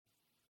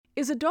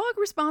Is a dog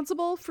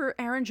responsible for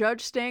Aaron Judge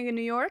staying in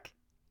New York?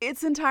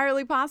 It's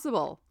entirely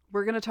possible.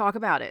 We're going to talk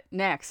about it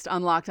next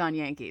on Locked On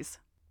Yankees.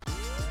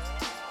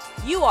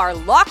 You are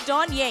Locked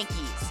On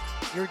Yankees,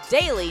 your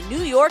daily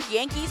New York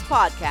Yankees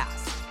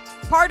podcast.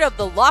 Part of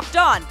the Locked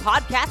On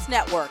Podcast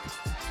Network.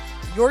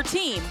 Your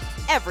team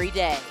every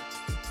day.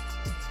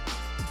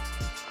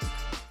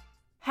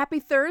 Happy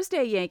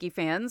Thursday, Yankee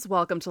fans.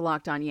 Welcome to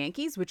Locked On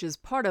Yankees, which is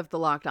part of the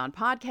Locked On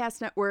Podcast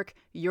Network,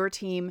 your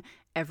team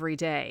every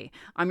day.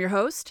 I'm your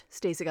host,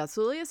 Stacey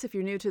Gotsoulias. If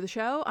you're new to the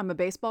show, I'm a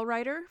baseball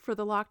writer for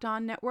the Locked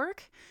On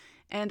Network,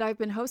 and I've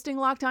been hosting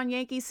Locked On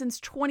Yankees since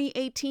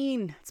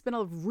 2018. It's been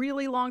a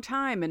really long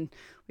time, and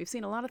we've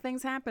seen a lot of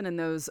things happen in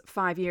those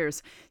 5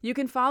 years. You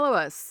can follow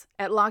us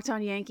at Locked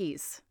On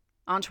Yankees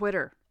on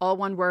Twitter, all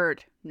one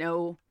word,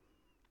 no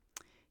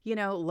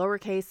lower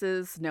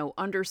cases, no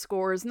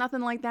underscores,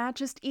 nothing like that.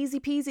 Just easy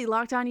peasy,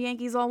 Locked On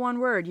Yankees, all one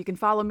word. You can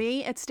follow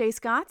me at Stay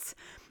Scotts.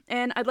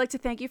 And I'd like to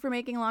thank you for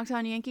making Locked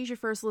On Yankees your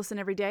first listen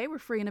every day. We're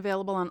free and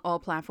available on all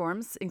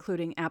platforms,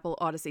 including Apple,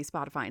 Odyssey,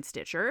 Spotify, and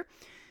Stitcher.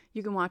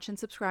 You can watch and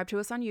subscribe to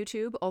us on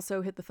YouTube.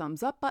 Also, hit the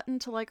thumbs up button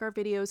to like our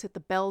videos, hit the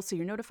bell so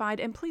you're notified,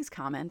 and please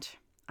comment.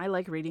 I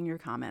like reading your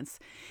comments.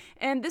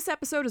 And this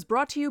episode is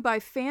brought to you by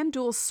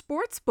FanDuel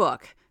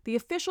Sportsbook, the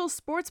official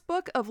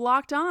sportsbook of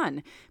Locked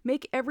On.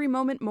 Make every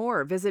moment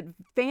more. Visit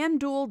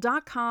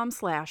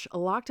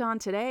FanDuel.com/LockedOn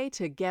today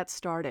to get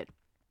started.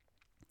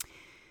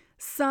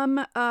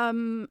 Some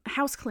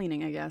house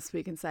cleaning, I guess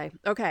we can say.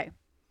 Okay.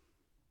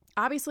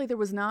 Obviously, there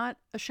was not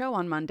a show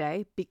on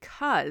Monday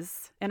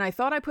because, and I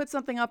thought I put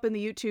something up in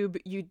the YouTube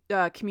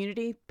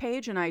community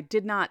page, and I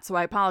did not, so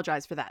I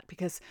apologize for that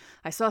because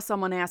I saw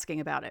someone asking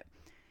about it.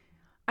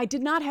 I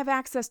did not have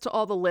access to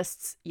all the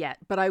lists yet,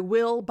 but I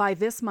will by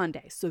this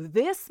Monday. So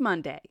this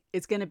Monday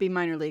is going to be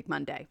Minor League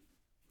Monday.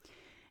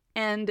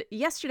 And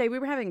yesterday we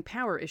were having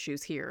power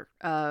issues here.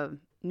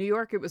 New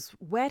York, it was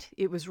wet,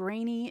 it was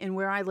rainy, and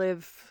where I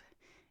live,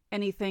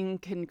 anything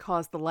can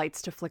cause the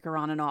lights to flicker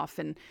on and off.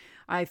 And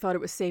I thought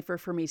it was safer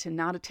for me to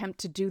not attempt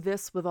to do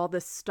this with all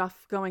this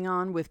stuff going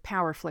on with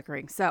power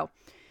flickering. So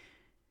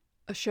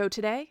a show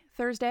today,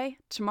 Thursday,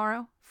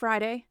 tomorrow,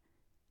 Friday,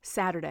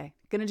 Saturday.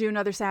 Gonna do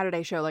another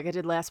Saturday show like I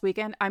did last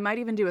weekend. I might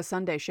even do a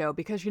Sunday show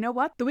because you know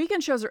what? The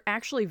weekend shows are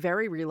actually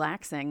very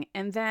relaxing.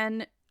 And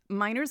then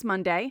Minors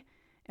Monday,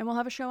 and we'll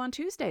have a show on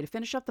Tuesday to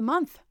finish up the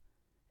month.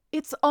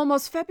 It's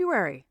almost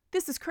February.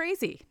 This is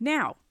crazy.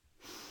 Now,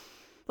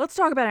 let's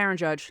talk about Aaron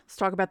Judge. Let's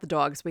talk about the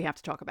dogs. We have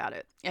to talk about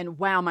it. And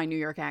wow, my New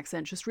York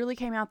accent just really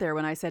came out there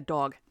when I said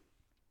dog.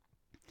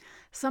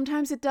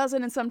 Sometimes it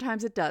doesn't and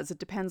sometimes it does. It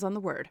depends on the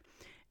word.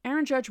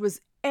 Aaron Judge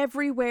was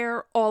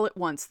everywhere all at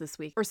once this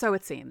week, or so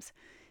it seems.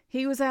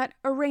 He was at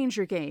a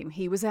Ranger game.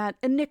 He was at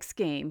a Knicks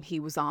game. He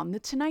was on The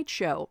Tonight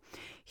Show.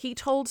 He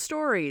told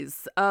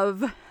stories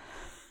of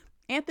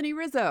Anthony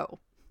Rizzo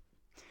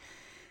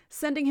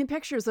sending him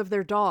pictures of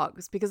their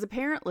dogs because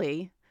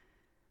apparently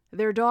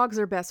their dogs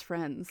are best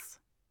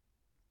friends.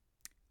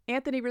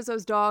 Anthony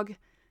Rizzo's dog,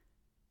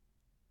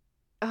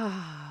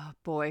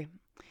 boy,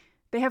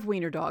 they have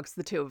wiener dogs,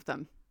 the two of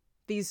them.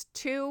 These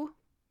two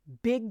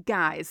big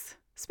guys,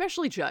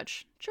 especially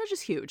Judge. Judge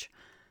is huge.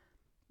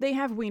 They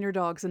have wiener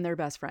dogs and they're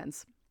best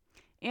friends.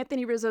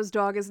 Anthony Rizzo's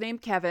dog is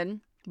named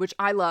Kevin, which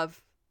I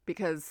love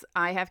because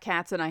I have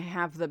cats and I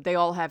have them. They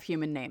all have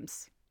human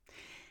names.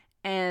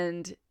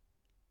 And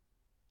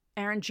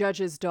Aaron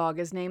Judge's dog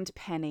is named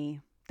Penny.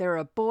 They're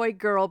a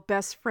boy-girl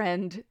best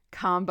friend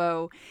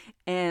combo.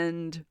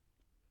 And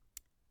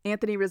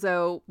Anthony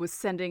Rizzo was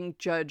sending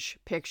Judge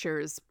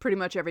pictures pretty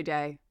much every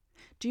day.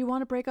 Do you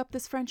want to break up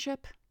this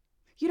friendship?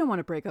 You don't want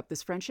to break up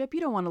this friendship.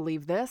 You don't want to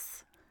leave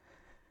this.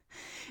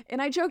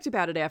 And I joked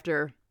about it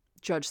after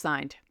Judge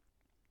signed.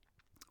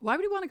 Why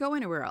would he want to go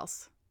anywhere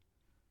else?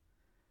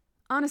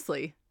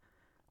 Honestly,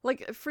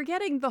 like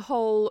forgetting the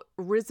whole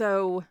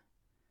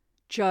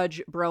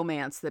Rizzo-Judge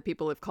bromance that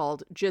people have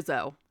called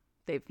Jizzo.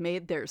 They've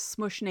made their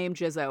smush name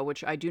Jizzo,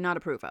 which I do not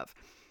approve of.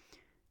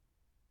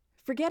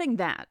 Forgetting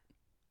that.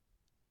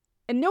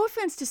 And no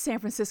offense to San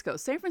Francisco.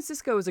 San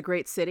Francisco is a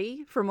great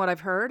city, from what I've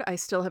heard. I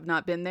still have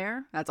not been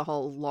there. That's a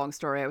whole long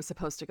story. I was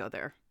supposed to go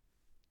there.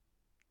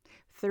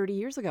 30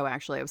 years ago,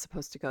 actually, I was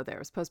supposed to go there. It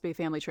was supposed to be a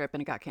family trip,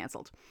 and it got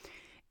canceled.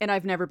 And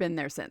I've never been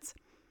there since.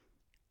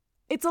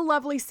 It's a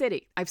lovely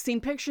city. I've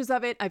seen pictures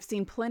of it. I've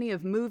seen plenty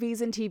of movies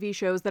and TV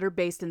shows that are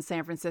based in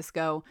San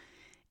Francisco,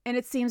 and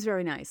it seems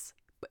very nice.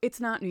 But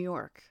it's not New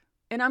York.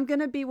 And I'm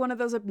going to be one of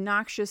those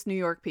obnoxious New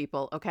York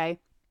people, okay?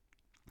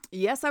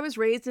 Yes, I was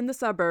raised in the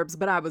suburbs,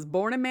 but I was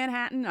born in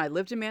Manhattan. I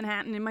lived in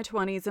Manhattan in my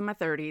 20s and my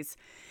 30s,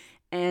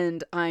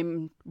 and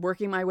I'm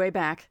working my way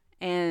back,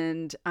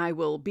 and I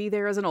will be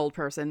there as an old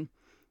person.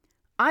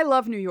 I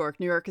love New York.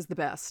 New York is the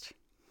best.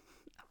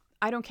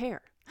 I don't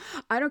care.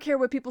 I don't care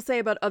what people say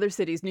about other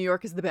cities. New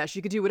York is the best.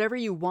 You could do whatever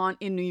you want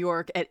in New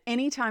York at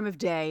any time of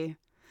day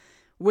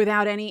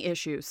without any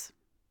issues,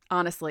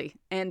 honestly.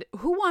 And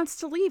who wants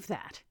to leave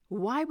that?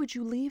 Why would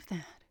you leave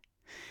that?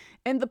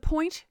 And the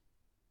point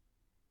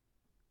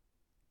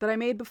that I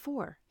made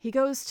before. He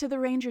goes to the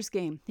Rangers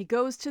game. He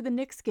goes to the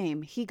Knicks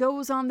game. He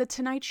goes on the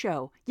Tonight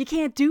Show. You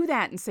can't do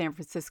that in San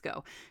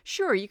Francisco.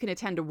 Sure, you can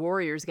attend a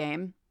Warriors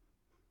game.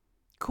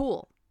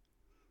 Cool.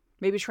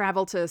 Maybe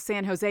travel to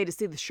San Jose to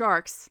see the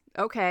Sharks.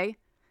 Okay.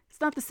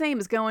 It's not the same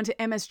as going to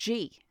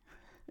MSG.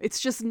 It's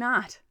just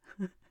not.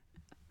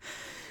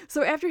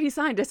 So after he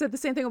signed, I said the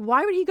same thing.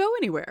 Why would he go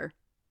anywhere?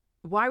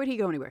 Why would he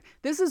go anywhere?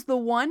 This is the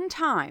one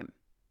time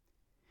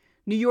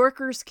New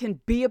Yorkers can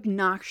be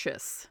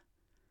obnoxious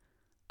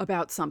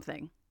about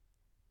something.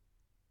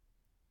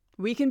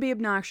 We can be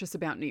obnoxious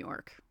about New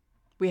York.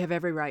 We have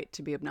every right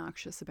to be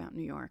obnoxious about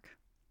New York.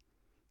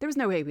 There was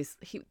no way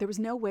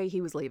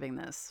he was leaving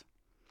this.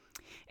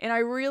 And I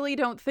really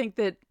don't think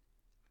that,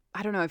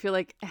 I don't know, I feel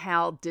like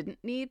Hal didn't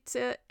need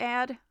to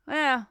add.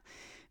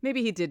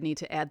 Maybe he did need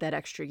to add that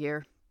extra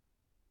year.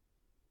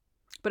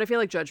 But I feel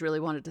like Judge really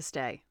wanted to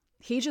stay.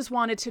 He just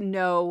wanted to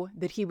know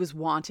that he was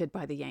wanted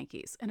by the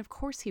Yankees. And of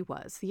course he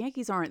was. The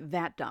Yankees aren't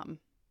that dumb.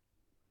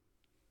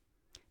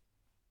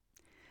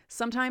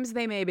 Sometimes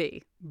they may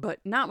be, but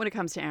not when it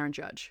comes to Aaron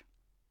Judge.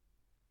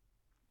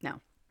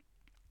 No.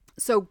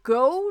 So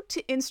go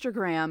to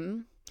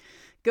Instagram.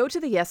 Go to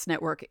the Yes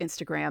Network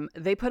Instagram.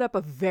 They put up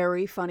a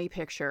very funny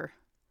picture.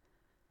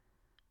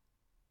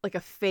 Like a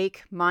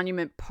fake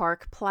Monument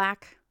Park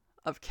plaque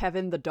of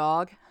Kevin the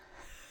dog.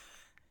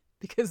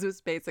 Because it was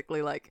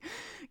basically like,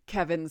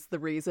 Kevin's the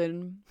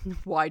reason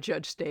why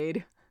Judge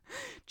stayed.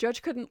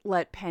 Judge couldn't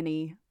let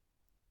Penny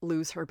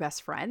lose her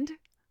best friend.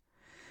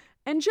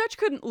 And Judge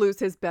couldn't lose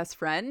his best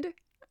friend.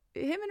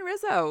 Him and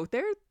Rizzo,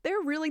 they're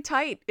really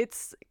tight.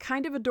 It's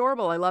kind of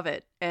adorable. I love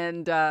it.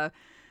 And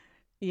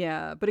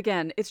yeah, but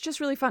again, it's just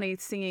really funny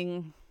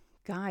seeing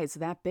guys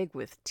that big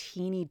with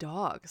teeny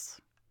dogs.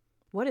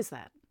 What is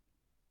that?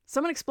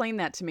 Someone explain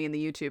that to me in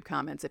the YouTube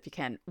comments if you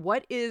can.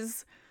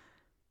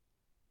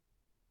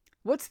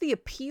 What's the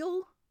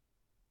appeal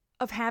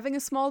of having a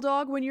small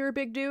dog when you're a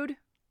big dude?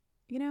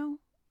 You know,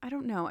 I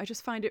don't know. I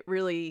just find it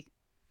really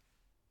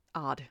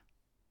odd.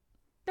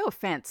 No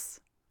offense.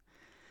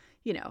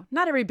 You know,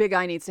 not every big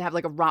guy needs to have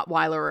like a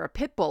Rottweiler or a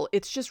pit bull.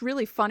 It's just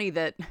really funny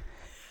that,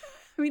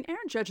 I mean,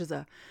 Aaron Judge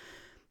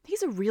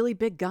he's a really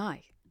big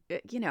guy.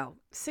 You know,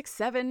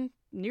 6'7",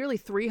 nearly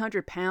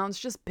 300 pounds,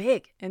 just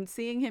big. And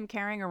seeing him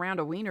carrying around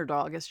a wiener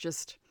dog is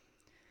just,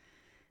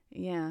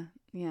 yeah.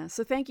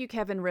 So thank you,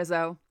 Kevin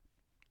Rizzo.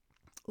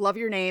 Love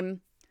your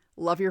name.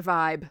 Love your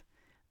vibe.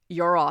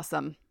 You're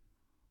awesome.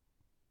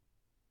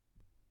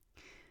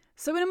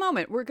 So in a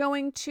moment, we're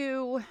going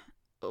to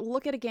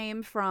look at a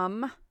game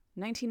from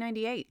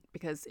 1998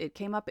 because it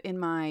came up in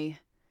my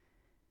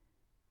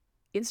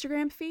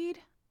Instagram feed.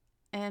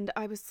 And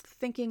I was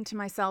thinking to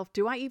myself,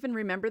 do I even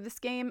remember this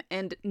game?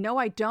 And no,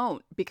 I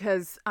don't,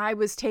 because I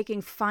was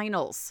taking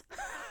finals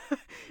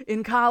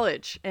in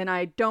college and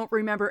I don't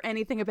remember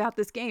anything about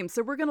this game.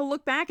 So we're going to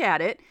look back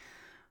at it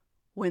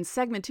when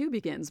segment 2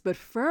 begins. But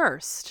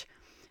first,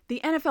 the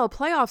NFL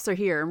playoffs are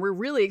here, and we're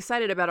really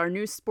excited about our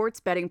new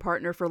sports betting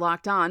partner for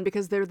Locked On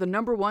because they're the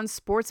 #1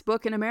 sports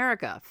book in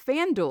America,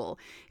 FanDuel.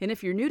 And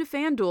if you're new to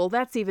FanDuel,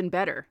 that's even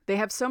better. They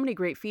have so many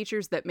great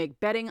features that make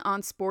betting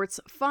on sports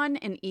fun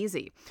and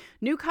easy.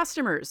 New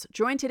customers,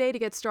 join today to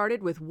get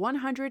started with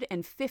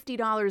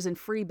 $150 in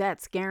free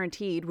bets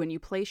guaranteed when you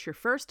place your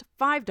first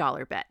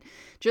 $5 bet.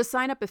 Just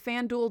sign up at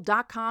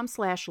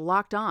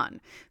FanDuel.com/LockedOn.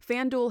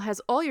 FanDuel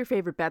has all your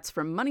favorite bets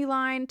from money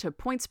line to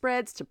point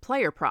spreads to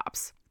player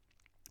props.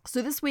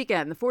 So this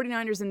weekend, the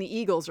 49ers and the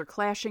Eagles are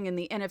clashing in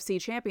the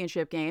NFC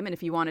Championship game, and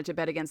if you wanted to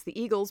bet against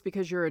the Eagles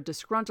because you're a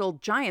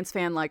disgruntled Giants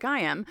fan like I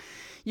am,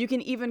 you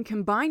can even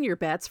combine your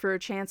bets for a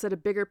chance at a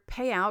bigger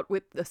payout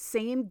with the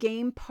same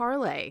game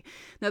parlay.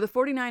 Now, the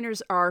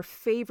 49ers are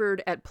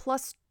favored at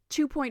plus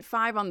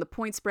 2.5 on the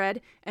point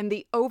spread, and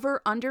the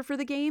over-under for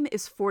the game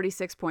is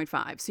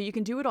 46.5. So you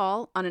can do it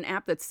all on an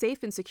app that's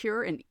safe and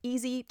secure and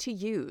easy to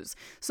use.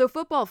 So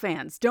football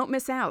fans, don't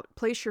miss out.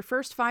 Place your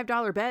first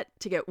 $5 bet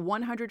to get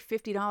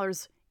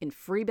 $150 in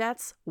free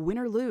bets, win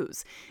or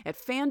lose, at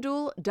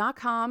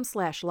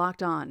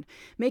FanDuel.com/LockedOn.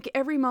 Make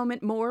every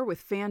moment more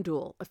with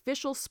FanDuel,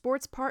 official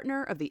sports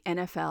partner of the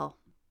NFL.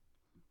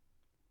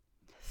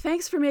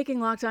 Thanks for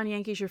making Locked On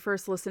Yankees your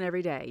first listen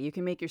every day. You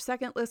can make your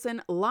second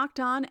listen Locked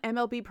On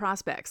MLB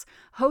Prospects.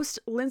 Host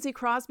Lindsey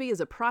Crosby is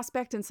a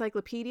prospect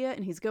encyclopedia,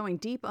 and he's going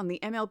deep on the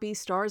MLB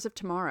stars of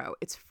tomorrow.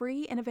 It's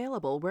free and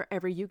available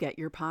wherever you get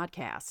your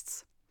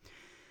podcasts.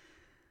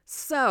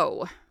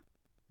 So,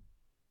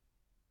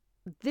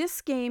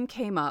 this game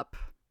came up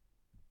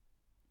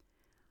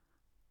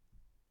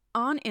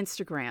on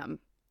Instagram,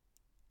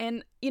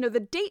 and, the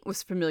date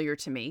was familiar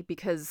to me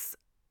because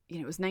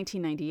it was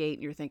 1998,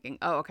 and you're thinking,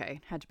 oh, okay,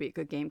 it had to be a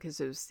good game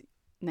because it was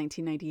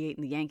 1998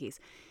 and the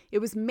Yankees. It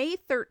was May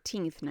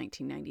 13th,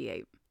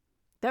 1998.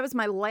 That was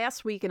my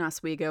last week in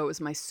Oswego. It was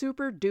my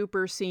super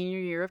duper senior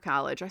year of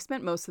college. I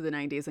spent most of the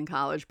 90s in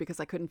college because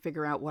I couldn't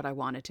figure out what I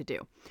wanted to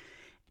do.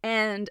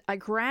 And I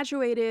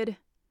graduated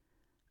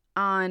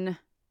on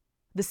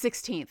the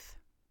 16th.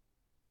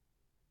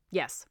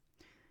 Yes,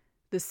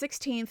 the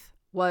 16th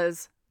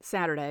was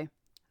Saturday.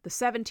 The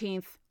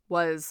 17th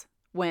was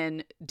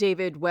when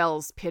David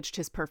Wells pitched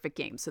his perfect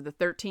game. So the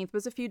 13th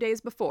was a few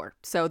days before.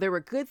 So there were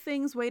good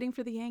things waiting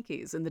for the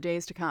Yankees in the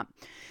days to come.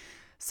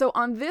 So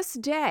on this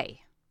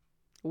day,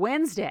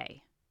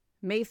 Wednesday,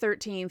 May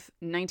 13th,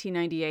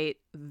 1998,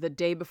 the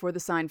day before the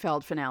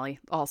Seinfeld finale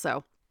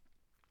also,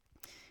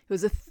 it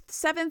was a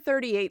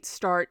 7:38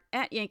 start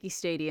at Yankee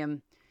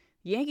Stadium.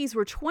 The Yankees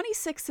were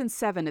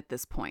 26-7 at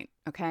this point,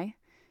 okay?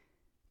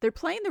 They're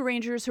playing the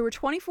Rangers, who are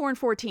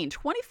 24-14.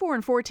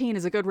 24-14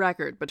 is a good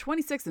record, but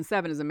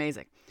 26-7 is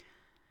amazing.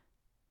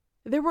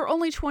 There were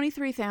only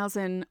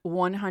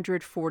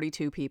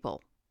 23,142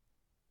 people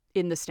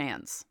in the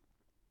stands.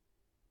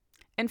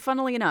 And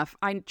funnily enough,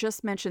 I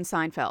just mentioned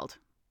Seinfeld.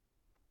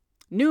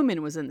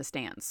 Newman was in the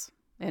stands,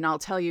 and I'll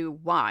tell you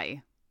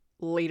why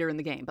later in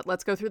the game. But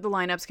let's go through the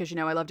lineups because you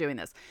know I love doing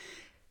this.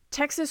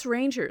 Texas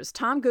Rangers: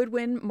 Tom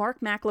Goodwin, Mark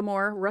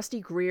McLemore,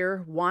 Rusty Greer,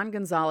 Juan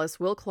Gonzalez,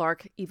 Will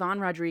Clark, Ivan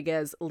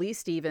Rodriguez, Lee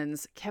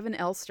Stevens, Kevin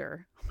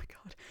Elster, oh my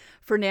God,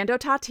 Fernando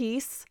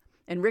Tatis,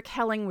 and Rick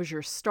Helling was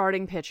your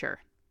starting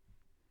pitcher.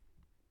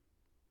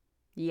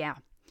 Yeah.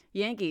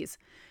 Yankees: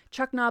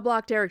 Chuck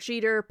Knobloch, Derek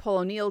Jeter, Paul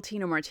O'Neill,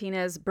 Tino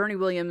Martinez, Bernie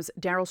Williams,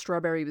 Darryl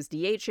Strawberry was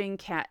DHing,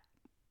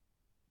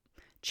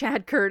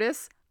 Chad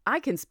Curtis, I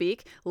can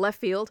speak,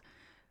 left field,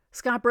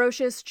 Scott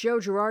Brocious, Joe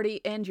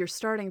Girardi, and your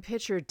starting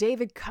pitcher,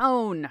 David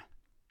Cone.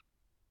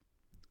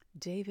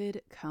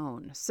 David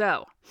Cone.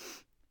 So,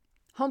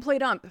 home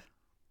plate ump,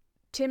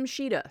 Tim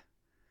Sheeta.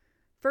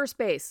 First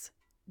base,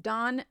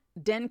 Don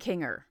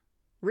Denkinger.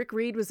 Rick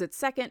Reed was at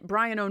second.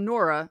 Brian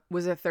O'Nora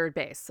was at third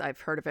base.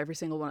 I've heard of every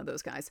single one of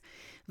those guys.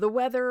 The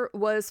weather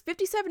was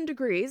 57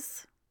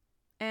 degrees,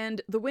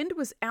 and the wind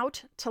was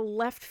out to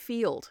left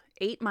field,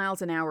 8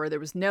 miles an hour. There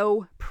was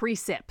no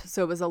precip,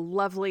 so it was a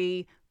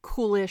lovely,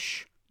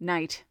 coolish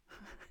night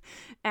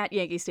at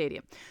Yankee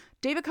Stadium.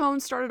 David Cone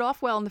started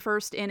off well in the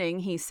first inning.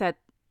 He set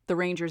the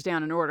Rangers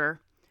down in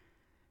order.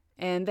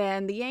 And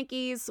then the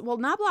Yankees, well,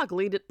 Knobloch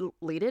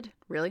leaded,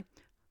 really.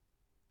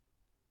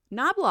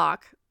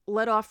 Knobloch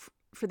led off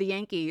for the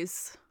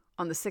Yankees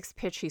on the sixth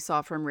pitch he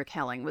saw from Rick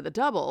Helling with a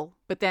double,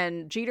 but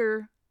then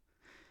Jeter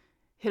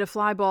hit a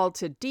fly ball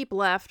to deep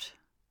left.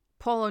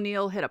 Paul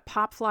O'Neill hit a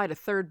pop fly to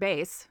third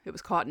base. It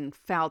was caught in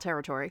foul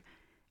territory.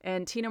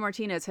 And Tino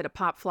Martinez hit a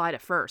pop fly to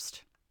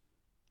first.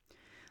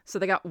 So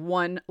they got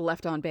one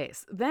left on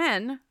base.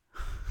 Then,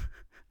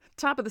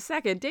 top of the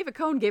second, David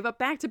Cone gave up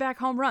back-to-back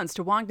home runs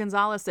to Juan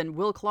Gonzalez and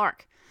Will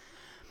Clark.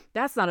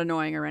 That's not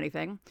annoying or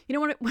anything. You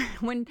know,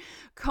 when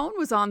Cone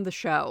was on the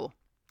show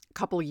a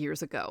couple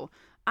years ago,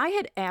 I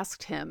had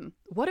asked him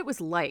what it was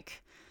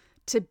like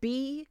to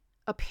be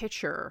a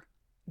pitcher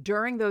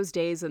during those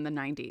days in the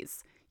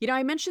 90s. You know,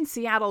 I mentioned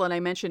Seattle and I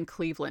mentioned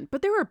Cleveland,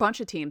 but there were a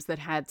bunch of teams that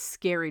had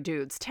scary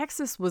dudes.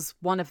 Texas was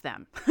one of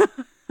them,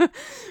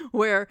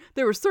 where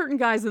there were certain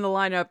guys in the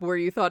lineup where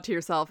you thought to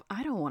yourself,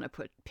 I don't want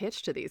to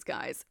pitch to these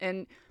guys.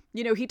 And,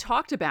 you know, he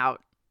talked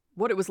about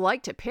what it was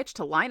like to pitch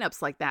to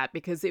lineups like that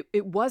because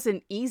it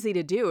wasn't easy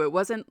to do. It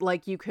wasn't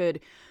like you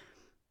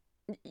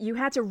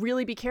had to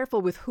really be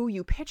careful with who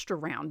you pitched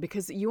around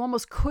because you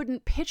almost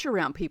couldn't pitch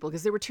around people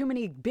because there were too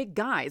many big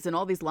guys in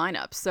all these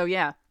lineups. So,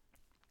 yeah.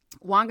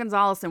 Juan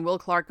Gonzalez and Will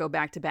Clark go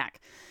back-to-back.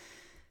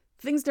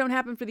 Things don't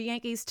happen for the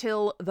Yankees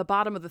till the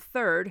bottom of the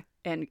third,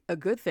 and a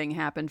good thing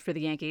happened for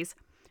the Yankees.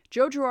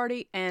 Joe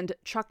Girardi and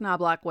Chuck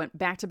Knobloch went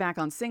back-to-back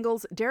on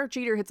singles. Derek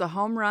Jeter hits a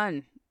home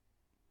run.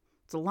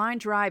 It's a line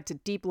drive to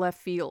deep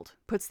left field.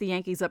 Puts the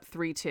Yankees up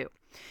 3-2.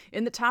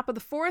 In the top of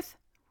the fourth,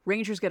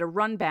 Rangers get a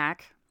run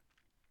back.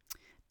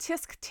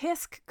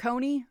 Tisk,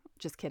 Coney.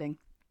 Just kidding.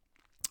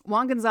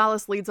 Juan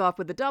Gonzalez leads off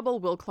with a double.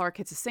 Will Clark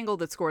hits a single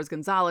that scores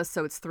Gonzalez,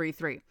 so it's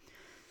 3-3.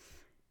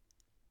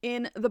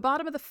 In the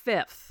bottom of the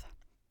fifth,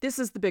 this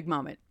is the big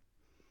moment.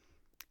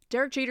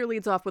 Derek Jeter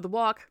leads off with a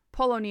walk.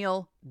 Paul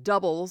O'Neill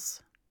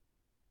doubles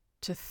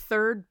to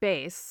third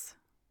base.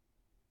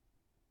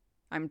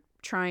 I'm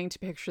trying to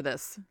picture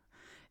this.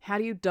 How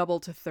do you double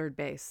to third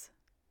base?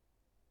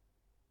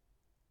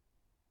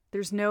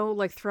 There's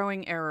no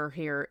throwing error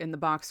here in the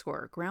box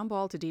score. Ground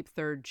ball to deep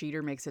third.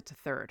 Jeter makes it to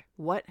third.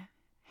 What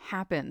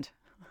happened?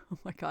 Oh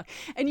my God.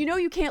 And you know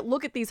you can't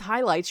look at these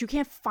highlights. You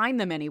can't find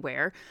them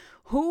anywhere.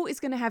 Who is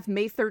going to have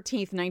May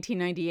 13th,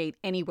 1998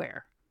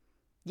 anywhere?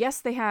 Yes,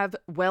 they have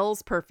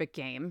Wells' perfect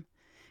game.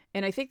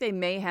 And I think they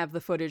may have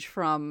the footage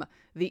from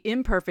the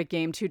imperfect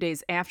game 2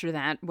 days after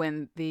that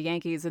when the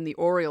Yankees and the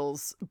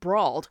Orioles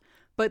brawled.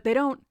 But they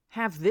don't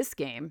have this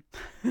game.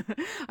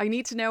 I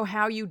need to know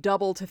how you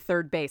double to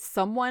third base.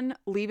 Someone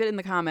leave it in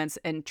the comments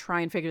and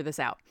try and figure this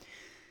out.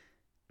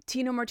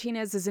 Tino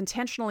Martinez is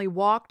intentionally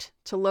walked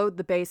to load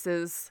the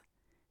bases.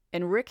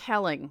 And Rick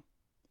Helling,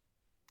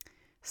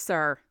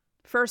 sir,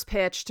 first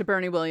pitch to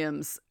Bernie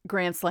Williams,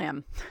 grand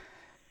slam.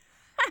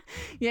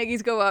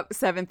 Yankees go up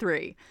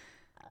 7-3.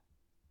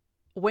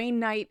 Wayne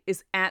Knight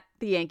is at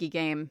the Yankee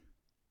game,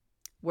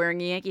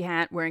 wearing a Yankee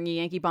hat, wearing a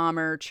Yankee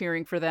bomber,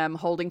 cheering for them,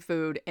 holding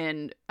food.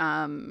 And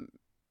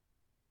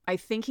I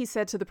think he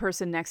said to the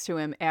person next to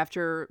him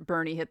after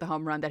Bernie hit the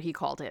home run that he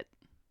called it.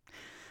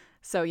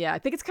 So, yeah, I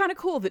think it's kind of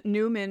cool that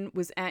Newman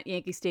was at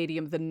Yankee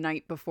Stadium the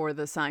night before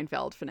the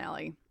Seinfeld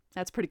finale.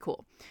 That's pretty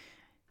cool.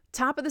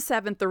 Top of the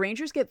 7th, the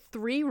Rangers get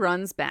 3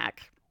 runs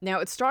back. Now,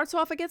 it starts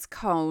off against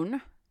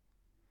Cone.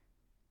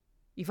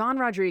 Ivan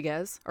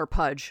Rodriguez, or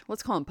Pudge,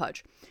 let's call him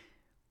Pudge,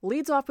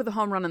 leads off with a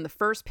home run on the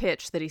first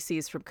pitch that he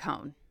sees from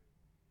Cone.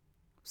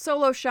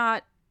 Solo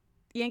shot.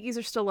 Yankees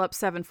are still up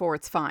 7-4.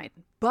 It's fine.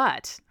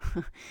 But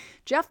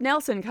Jeff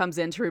Nelson comes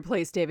in to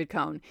replace David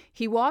Cone.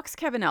 He walks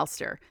Kevin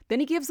Elster. Then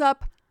he gives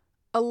up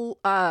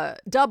a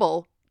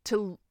double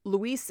to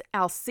Luis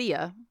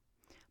Alcia.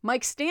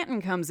 Mike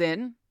Stanton comes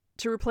in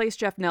to replace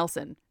Jeff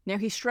Nelson. Now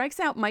he strikes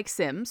out Mike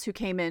Sims, who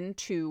came in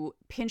to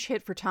pinch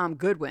hit for Tom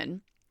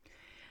Goodwin.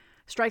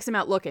 Strikes him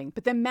out looking.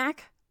 But then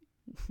Mark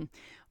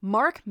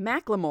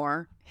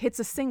McLemore hits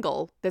a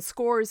single that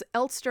scores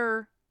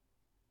Elster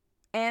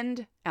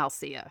and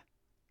Alcia.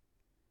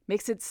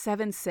 Makes it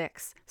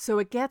 7-6. So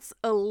it gets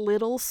a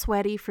little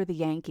sweaty for the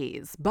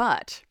Yankees.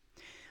 But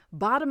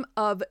bottom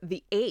of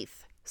the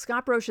 8th,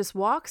 Scott Brocious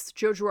walks,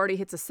 Joe Girardi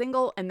hits a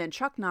single, and then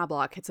Chuck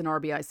Knobloch hits an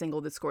RBI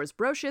single that scores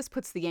Brocious,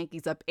 puts the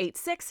Yankees up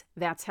 8-6.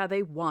 That's how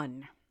they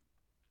won.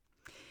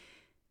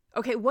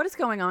 Okay, what is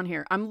going on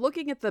here? I'm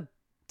looking at the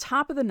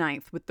top of the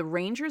 9th with the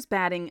Rangers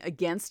batting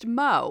against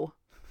Mo.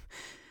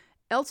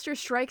 Elster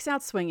strikes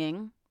out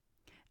swinging.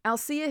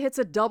 Alcia hits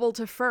a double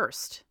to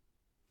first.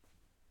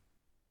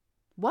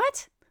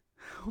 What?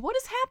 What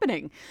is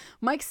happening?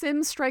 Mike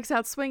Sims strikes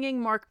out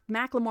swinging. Mark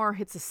McLemore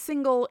hits a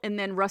single, and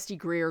then Rusty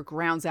Greer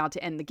grounds out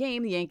to end the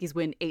game. The Yankees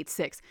win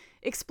 8-6.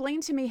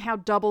 Explain to me how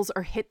doubles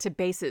are hit to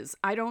bases.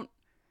 I've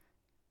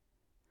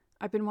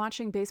been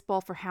watching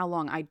baseball for how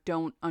long? I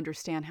don't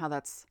understand how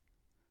that's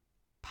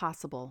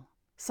possible.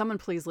 Someone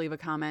please leave a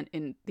comment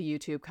in the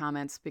YouTube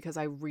comments because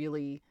I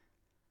don't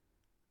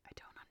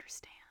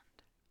understand.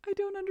 I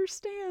don't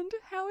understand.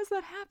 How is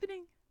that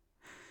happening?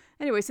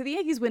 Anyway, so the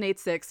Yankees win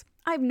 8-6.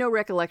 I have no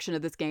recollection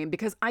of this game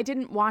because I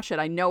didn't watch it.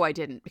 I know I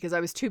didn't because I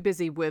was too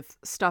busy with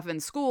stuff in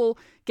school,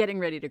 getting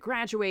ready to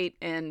graduate,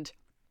 and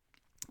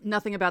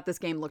nothing about this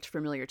game looked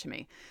familiar to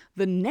me.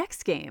 The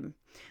next game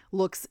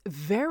looks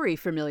very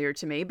familiar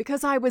to me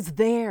because I was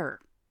there.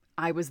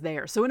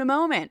 So in a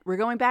moment, we're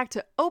going back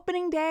to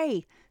opening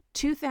day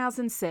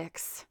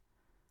 2006.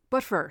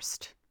 But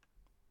first...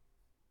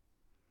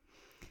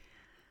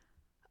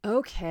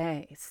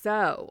 Okay,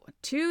 so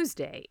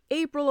Tuesday,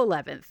 April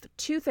 11th,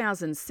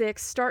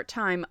 2006, start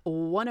time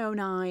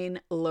 1:09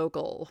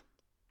 local.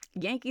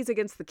 Yankees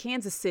against the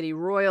Kansas City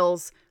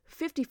Royals,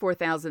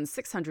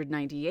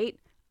 54,698.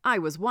 I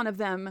was one of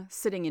them,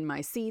 sitting in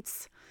my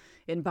seats.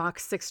 In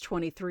box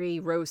 623,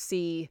 row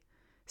C,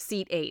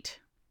 seat 8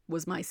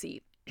 was my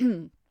seat.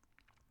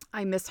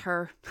 I miss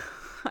her.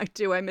 I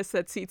do. I miss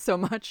that seat so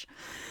much.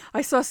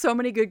 I saw so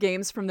many good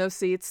games from those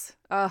seats.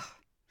 Ugh.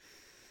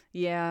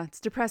 Yeah, it's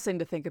depressing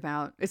to think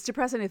about. It's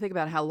depressing to think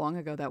about how long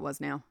ago that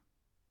was now.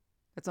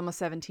 That's almost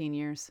 17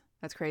 years.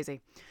 That's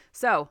crazy.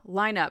 So,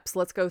 lineups.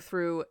 Let's go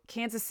through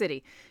Kansas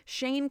City.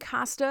 Shane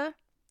Costa,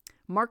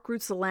 Mark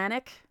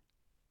Grutzelanek,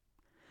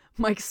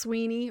 Mike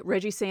Sweeney,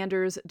 Reggie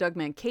Sanders, Doug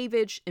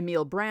Mankiewicz,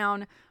 Emil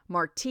Brown,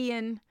 Mark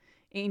Teahan,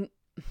 I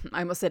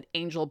almost said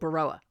Angel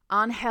Baroa.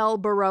 Angel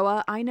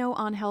Baroa. I know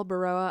Angel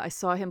Baroa. I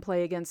saw him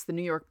play against the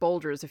New York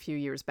Boulders a few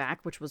years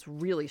back, which was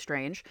really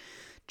strange.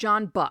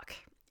 John Buck.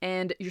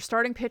 And your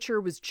starting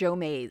pitcher was Joe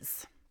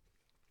Mays.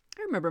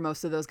 I remember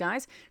most of those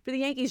guys. For the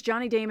Yankees,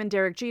 Johnny Damon,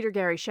 Derek Jeter,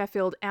 Gary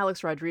Sheffield,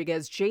 Alex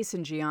Rodriguez,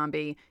 Jason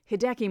Giambi,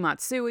 Hideki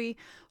Matsui,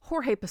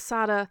 Jorge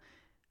Posada,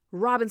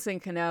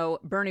 Robinson Cano,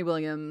 Bernie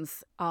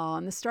Williams.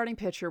 And the starting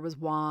pitcher was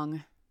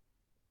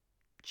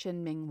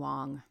Chin-Ming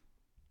Wong.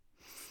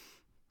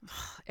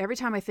 Every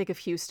time I think of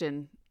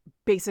Houston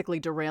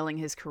basically derailing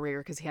his career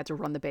because he had to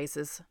run the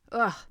bases.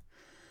 Ugh.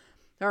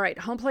 All right,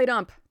 home plate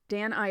ump.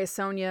 Dan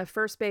Iasonia,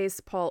 first base,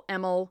 Paul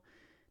Emmel.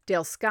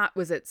 Dale Scott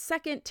was at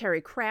second. Terry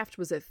Kraft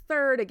was at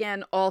third.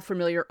 Again, all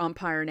familiar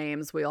umpire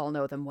names. We all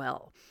know them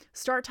well.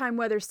 Start time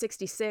weather,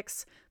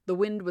 66. The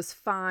wind was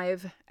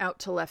 5 out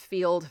to left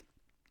field.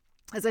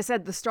 As I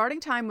said, the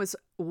starting time was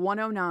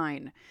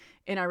 1:09.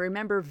 And I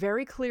remember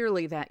very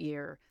clearly that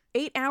year,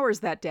 8 hours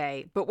that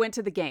day, but went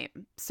to the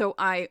game. So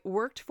I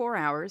worked 4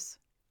 hours,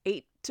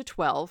 8 to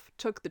 12,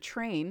 took the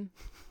train,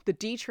 the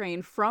D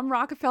train from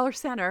Rockefeller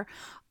Center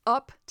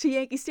up to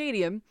Yankee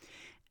Stadium,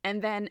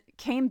 and then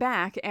came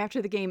back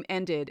after the game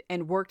ended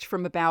and worked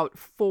from about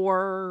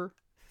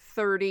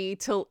 4:30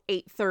 till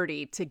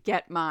 8:30 to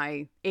get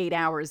my 8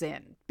 hours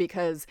in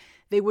because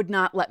they would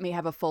not let me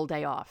have a full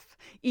day off,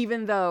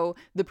 even though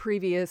the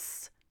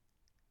previous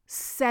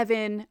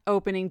 7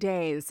 opening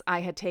days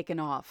I had taken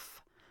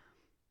off.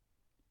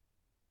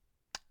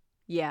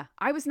 Yeah,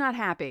 I was not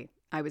happy.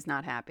 I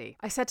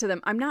said to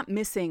them, I'm not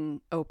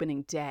missing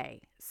opening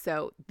day.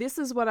 So this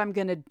is what I'm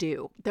going to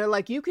do. They're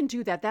like, you can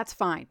do that. That's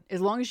fine. As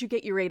long as you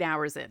get your 8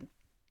 hours in.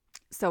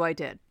 So I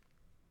did.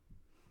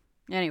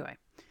 Anyway,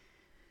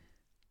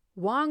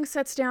 Wong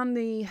sets down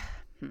the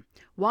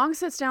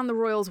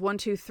Royals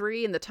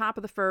 1-2-3 in the top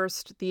of the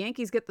first. The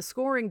Yankees get the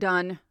scoring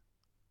done.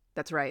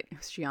 That's right. It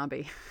was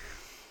Giambi.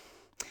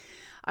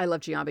 I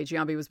love Giambi.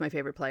 Giambi was my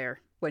favorite player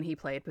when he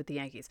played with the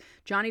Yankees.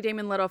 Johnny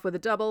Damon led off with a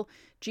double.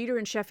 Jeter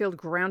and Sheffield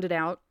grounded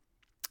out.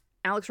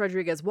 Alex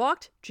Rodriguez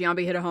walked.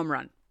 Giambi hit a home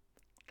run.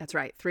 That's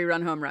right,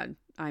 3-run home run.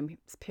 I'm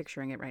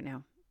picturing it right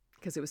now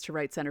because it was to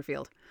right center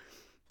field.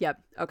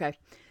 Yep, okay.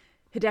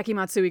 Hideki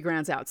Matsui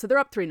grounds out. So they're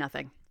up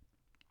 3-0.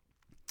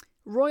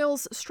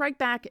 Royals strike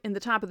back in the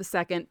top of the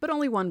second, but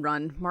only 1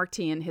 run. Mark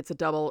Teahen hits a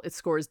double. It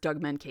scores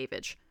Doug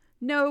Mankiewicz.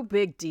 No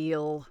big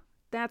deal.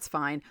 That's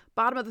fine.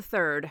 Bottom of the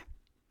third.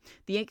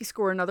 The Yankees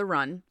score another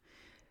run.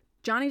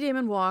 Johnny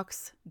Damon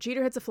walks.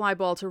 Jeter hits a fly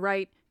ball to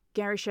right.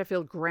 Gary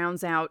Sheffield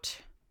grounds out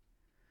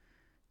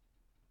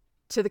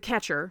to the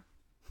catcher.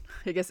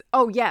 I guess.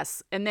 Oh,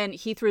 yes. And then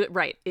he threw it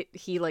right.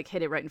 He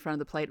hit it right in front of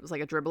the plate. It was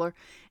like a dribbler.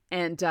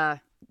 And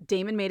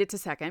Damon made it to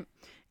second.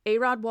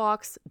 A-Rod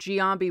walks.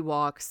 Giambi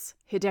walks.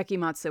 Hideki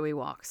Matsui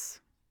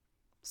walks.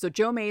 So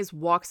Joe Mays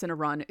walks in a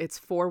run. It's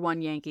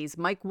 4-1 Yankees.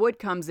 Mike Wood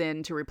comes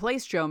in to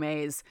replace Joe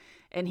Mays,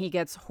 and he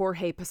gets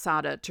Jorge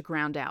Posada to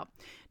ground out.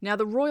 Now,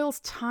 the Royals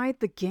tied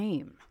the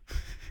game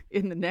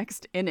in the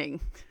next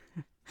inning,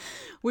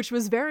 which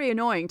was very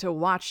annoying to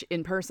watch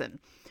in person.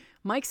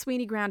 Mike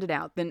Sweeney grounded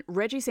out. Then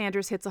Reggie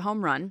Sanders hits a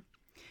home run.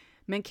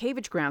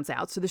 Mankiewicz grounds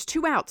out. So there's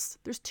 2 outs.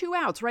 There's 2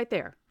 outs right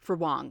there for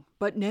Wong.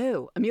 But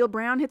no, Emil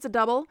Brown hits a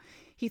double.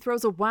 He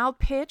throws a wild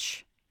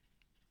pitch.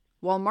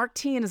 While Mark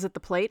Teahen is at the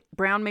plate,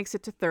 Brown makes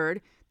it to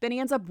third. Then he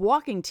ends up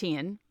walking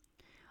Teahen.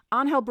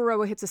 Angel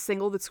Baroa hits a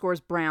single that scores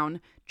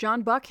Brown.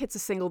 John Buck hits a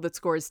single that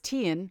scores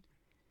Teahen.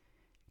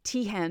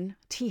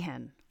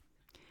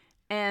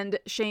 And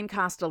Shane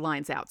Costa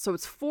lines out. So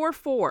it's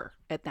 4-4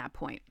 at that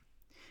point.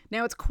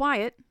 Now it's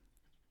quiet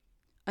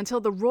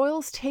until the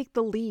Royals take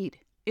the lead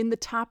in the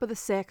top of the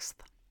 6th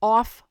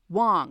off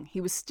Wong.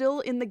 He was still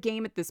in the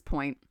game at this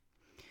point.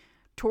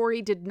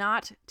 Torrey did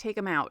not take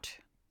him out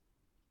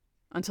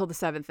until the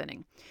 7th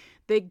inning.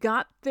 They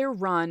got their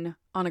run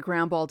on a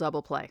ground ball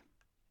double play.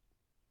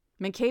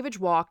 Mankiewicz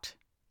walked,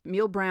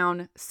 Emil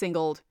Brown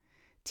singled,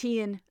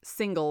 Teahen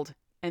singled,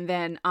 and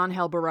then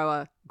Angel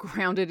Baroa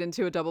grounded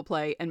into a double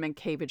play and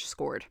Mankiewicz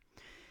scored.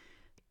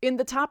 In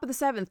the top of the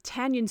 7th,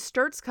 Tanyon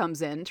Sturtz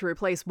comes in to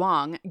replace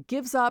Wong,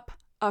 gives up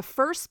a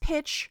first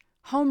pitch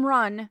home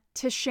run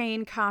to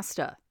Shane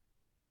Costa.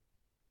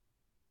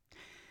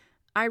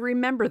 I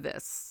remember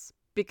this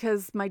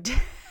because my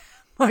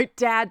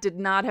dad did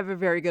not have a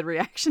very good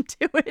reaction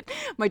to it.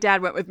 My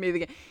dad went with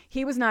me.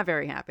 He was not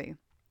very happy.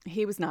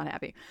 He was not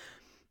happy.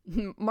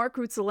 Mark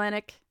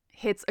Rutzelanek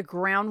hits a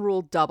ground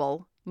rule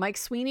double. Mike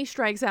Sweeney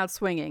strikes out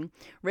swinging.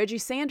 Reggie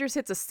Sanders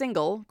hits a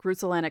single.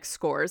 Rutzelanek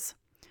scores.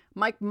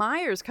 Mike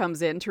Myers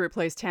comes in to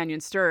replace Tanyon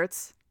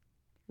Sturtz.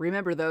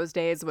 Remember those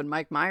days when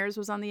Mike Myers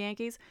was on the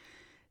Yankees?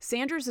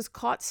 Sanders is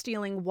caught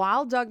stealing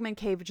while Doug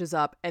Mankiewicz is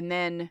up, and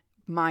then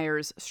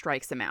Myers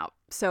strikes him out.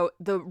 So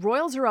the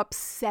Royals are up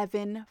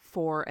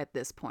 7-4 at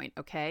this point,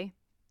 okay?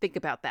 Think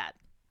about that.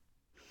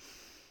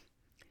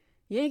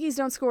 Yankees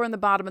don't score in the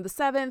bottom of the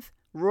 7th.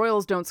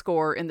 Royals don't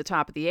score in the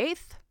top of the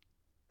 8th.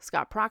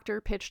 Scott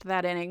Proctor pitched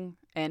that inning,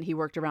 and he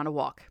worked around a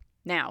walk.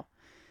 Now,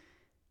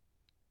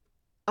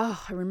 I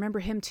remember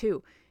him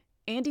too.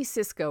 Andy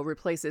Cisco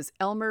replaces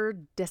Elmer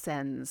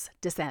Descends.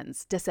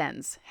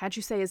 How'd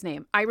you say his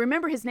name? I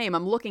remember his name.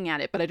 I'm looking at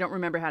it, but I don't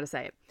remember how to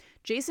say it.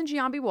 Jason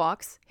Giambi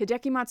walks.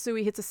 Hideki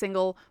Matsui hits a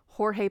single.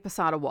 Jorge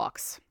Posada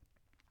walks.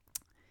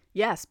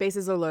 Yes,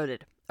 bases are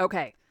loaded.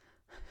 Okay.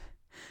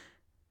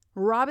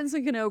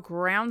 Robinson Cano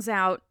grounds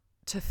out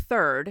to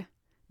third.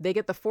 They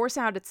get the force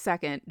out at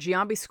second.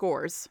 Giambi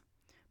scores.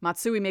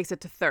 Matsui makes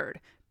it to third.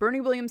 Bernie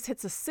Williams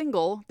hits a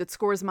single that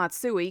scores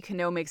Matsui.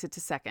 Cano makes it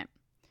to second.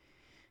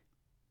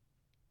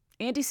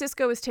 Andy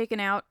Cisco is taken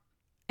out,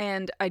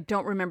 and I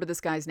don't remember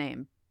this guy's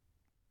name.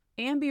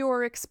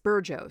 Ambiorix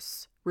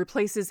Burgos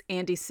replaces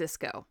Andy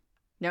Cisco.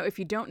 Now, if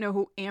you don't know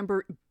who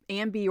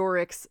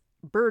Ambiorix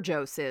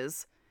Burgos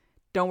is,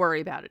 don't worry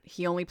about it.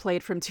 He only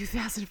played from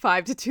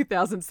 2005 to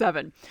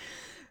 2007.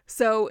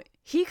 So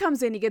he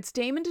comes in, he gets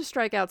Damon to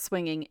strike out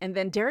swinging, and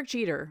then Derek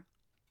Jeter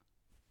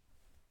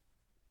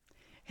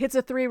hits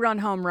a 3-run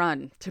home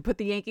run to put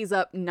the Yankees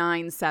up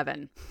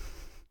 9-7.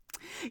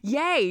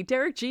 Yay,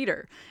 Derek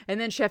Jeter. And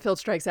then Sheffield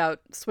strikes out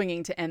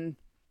swinging to end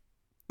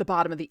the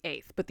bottom of the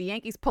 8th. But the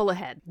Yankees pull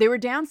ahead. They were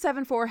down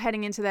 7-4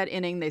 heading into that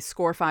inning. They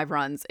score 5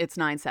 runs. It's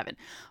 9-7.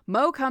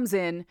 Mo comes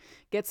in,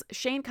 gets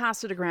Shane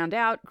Costa to ground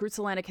out.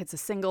 Grutzelanek hits a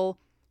single.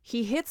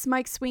 He hits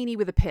Mike Sweeney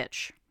with a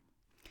pitch.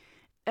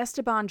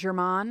 Esteban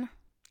German,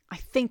 I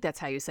think that's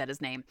how you said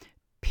his name,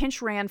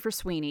 pinch ran for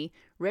Sweeney.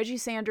 Reggie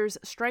Sanders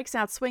strikes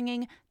out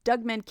swinging.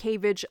 Doug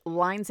Mankiewicz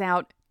lines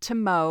out to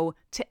Mo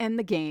to end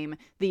the game.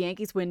 The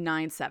Yankees win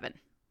 9-7.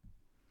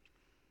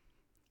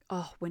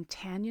 Oh, when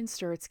Tanyon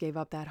Sturtz gave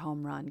up that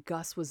home run,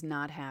 Gus was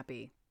not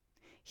happy.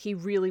 He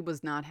really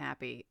was not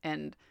happy.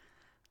 And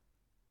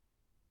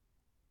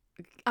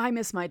I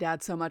miss my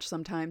dad so much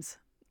sometimes.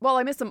 Well,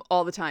 I miss him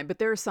all the time, but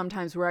there are some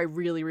times where I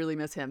really, really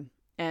miss him.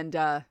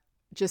 And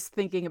just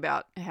thinking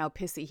about how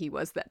pissy he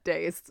was that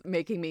day is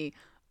making me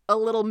a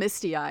little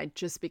misty-eyed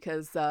just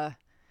because,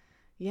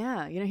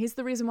 Yeah, he's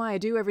the reason why I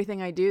do everything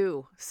I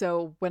do.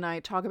 So when I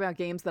talk about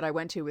games that I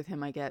went to with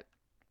him, I get,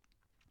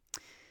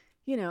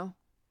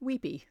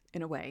 weepy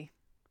in a way.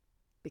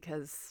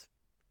 Because,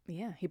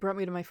 yeah, he brought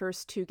me to my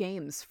first 2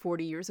 games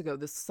 40 years ago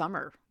this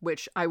summer,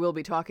 which I will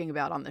be talking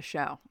about on the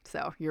show.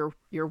 So you're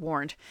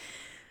warned.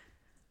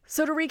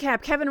 So to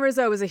recap, Kevin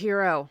Rizzo is a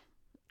hero.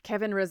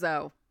 Kevin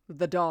Rizzo,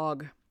 the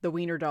dog, the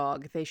wiener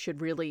dog. They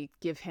should really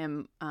give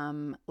him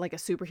like a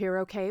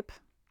superhero cape,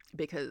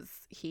 because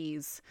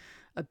he's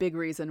a big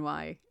reason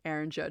why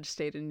Aaron Judge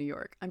stayed in New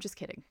York. I'm just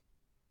kidding.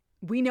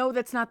 We know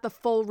that's not the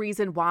full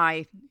reason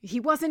why. He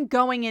wasn't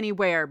going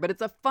anywhere, but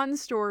it's a fun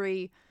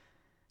story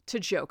to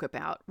joke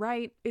about,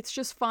 right? It's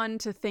just fun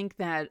to think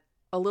that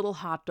a little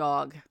hot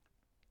dog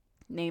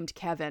named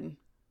Kevin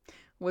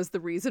was the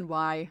reason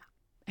why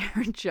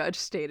Aaron Judge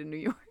stayed in New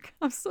York.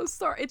 I'm so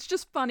sorry. It's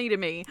just funny to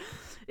me.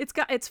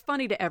 It's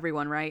funny to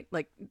everyone, right?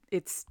 Like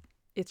it's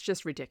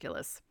just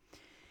ridiculous.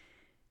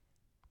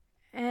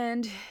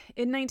 And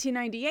in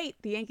 1998,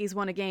 the Yankees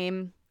won a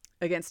game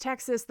against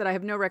Texas that I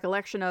have no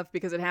recollection of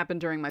because it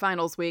happened during my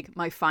finals week,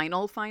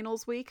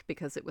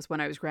 because it was when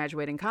I was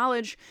graduating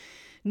college.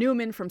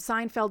 Newman from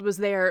Seinfeld was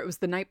there. It was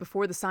the night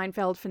before the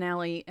Seinfeld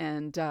finale,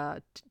 and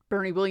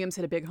Bernie Williams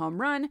hit a big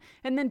home run.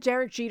 And then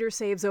Derek Jeter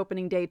saves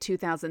opening day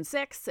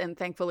 2006, and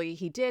thankfully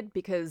he did,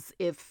 because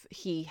if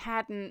he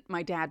hadn't,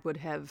 my dad would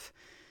have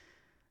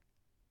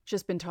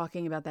just been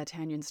talking about that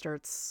Tanyan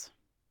Sturtz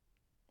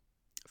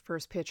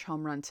first pitch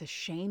home run to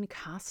Shane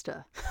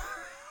Costa.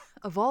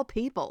 Of all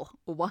people.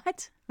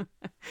 What?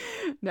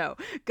 No,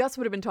 Gus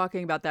would have been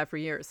talking about that for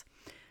years.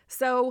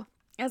 So,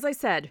 as I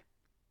said,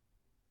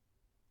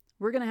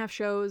 we're going to have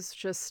shows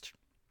just,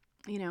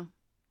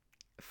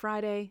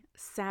 Friday,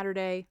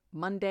 Saturday,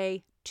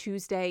 Monday,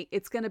 Tuesday.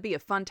 It's going to be a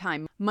fun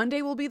time.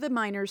 Monday will be the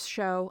Miners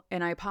show,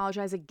 and I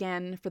apologize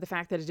again for the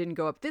fact that it didn't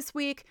go up this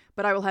week,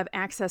 but I will have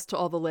access to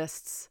all the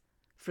lists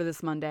for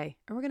this Monday,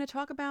 and we're going to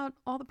talk about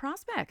all the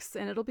prospects,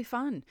 and it'll be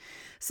fun.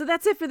 So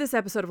that's it for this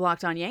episode of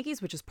Locked On Yankees,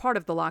 which is part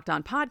of the Locked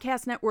On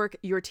Podcast Network,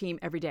 your team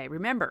every day.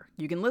 Remember,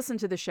 you can listen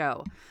to the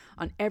show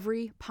on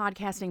every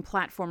podcasting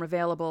platform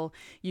available.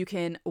 You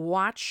can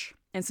watch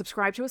and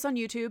subscribe to us on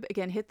YouTube.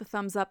 Again, hit the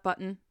thumbs up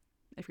button.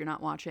 If you're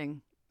not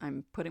watching,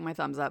 I'm putting my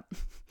thumbs up.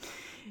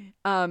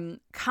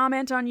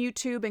 Comment on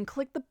YouTube and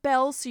click the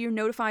bell so you're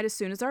notified as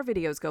soon as our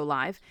videos go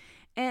live.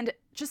 And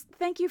just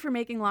thank you for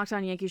making Locked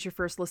On Yankees your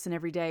first listen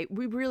every day.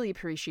 We really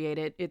appreciate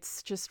it.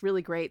 It's just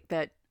really great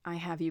that I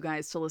have you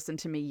guys to listen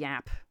to me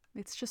yap.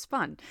 It's just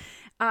fun.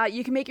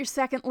 You can make your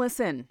second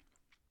listen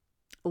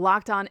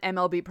Locked On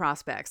MLB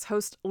Prospects.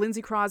 Host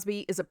Lindsey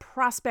Crosby is a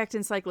prospect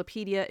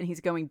encyclopedia, and he's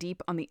going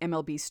deep on the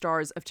MLB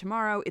stars of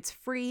tomorrow. It's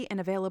free and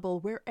available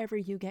wherever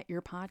you get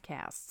your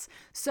podcasts.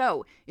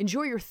 So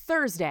enjoy your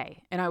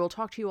Thursday, and I will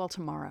talk to you all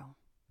tomorrow.